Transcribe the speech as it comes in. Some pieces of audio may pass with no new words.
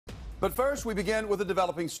But first, we begin with a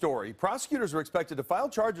developing story. Prosecutors are expected to file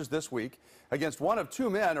charges this week against one of two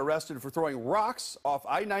men arrested for throwing rocks off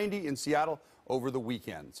I-90 in Seattle over the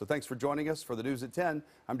weekend. So thanks for joining us for the news at 10.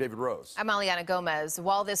 I'm David Rose. I'm Aliana Gomez.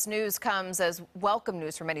 While this news comes as welcome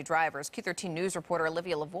news for many drivers, Q13 News reporter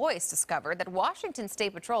Olivia Lavoie discovered that Washington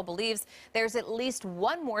State Patrol believes there's at least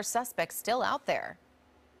one more suspect still out there.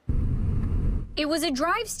 It was a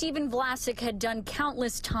drive Stephen Vlasic had done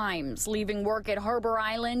countless times, leaving work at Harbor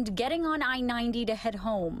Island, getting on I-90 to head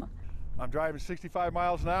home. I'm driving 65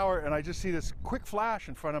 miles an hour and I just see this quick flash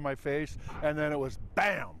in front of my face, and then it was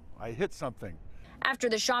bam, I hit something. After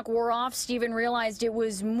the shock wore off, Stephen realized it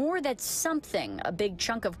was more that something, a big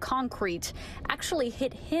chunk of concrete, actually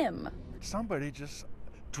hit him. Somebody just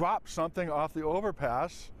dropped something off the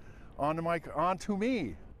overpass onto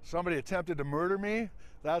me. Somebody attempted to murder me.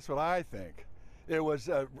 That's what I think. It was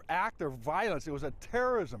an act of violence. It was a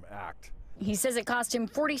terrorism act. He says it cost him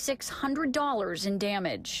 $4,600 in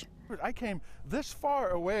damage. I came this far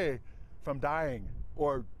away from dying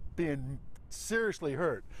or being seriously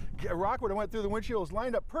hurt. A rock would have went through the windshield, was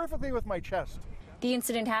lined up perfectly with my chest. The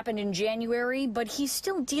incident happened in January, but he's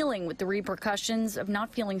still dealing with the repercussions of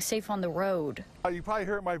not feeling safe on the road. You probably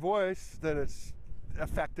heard my voice that it's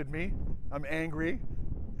affected me. I'm angry.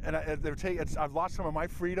 And I've lost some of my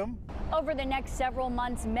freedom. Over the next several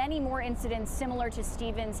months, many more incidents similar to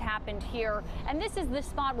Stephen's happened here. And this is the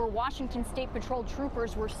spot where Washington State Patrol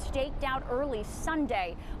troopers were staked out early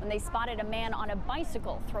Sunday when they spotted a man on a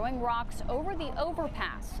bicycle throwing rocks over the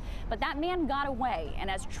overpass. But that man got away, and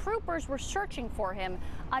as troopers were searching for him,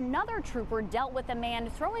 another trooper dealt with a man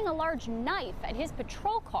throwing a large knife at his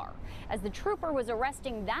patrol car. As the trooper was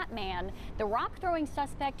arresting that man, the rock-throwing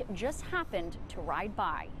suspect just happened to ride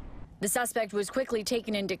by. The suspect was quickly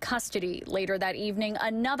taken into custody. Later that evening,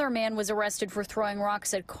 another man was arrested for throwing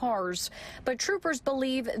rocks at cars. But troopers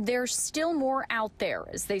believe there's still more out there,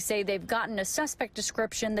 as they say they've gotten a suspect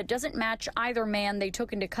description that doesn't match either man they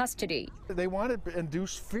took into custody. They want to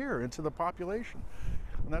induce fear into the population,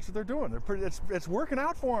 and that's what they're doing. It's working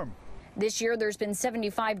out for them. This year, there's been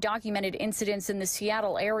 75 documented incidents in the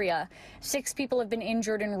Seattle area. 6 people have been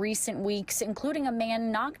injured in recent weeks, including a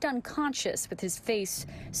man knocked unconscious with his face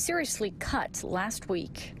seriously cut last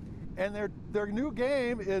week. And their new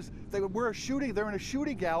game is they're in a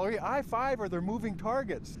shooting gallery, I-5, or they're moving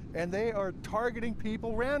targets, and they are targeting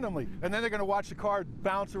people randomly. And then they're going to watch the car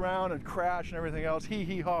bounce around and crash and everything else. Hee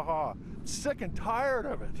hee ha ha. Sick and tired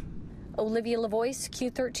of it. Olivia Lavoie,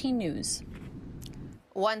 Q13 News.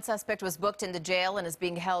 One suspect was booked into jail and is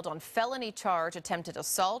being held on felony charge attempted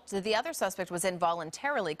assault. The other suspect was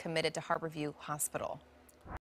involuntarily committed to Harborview Hospital.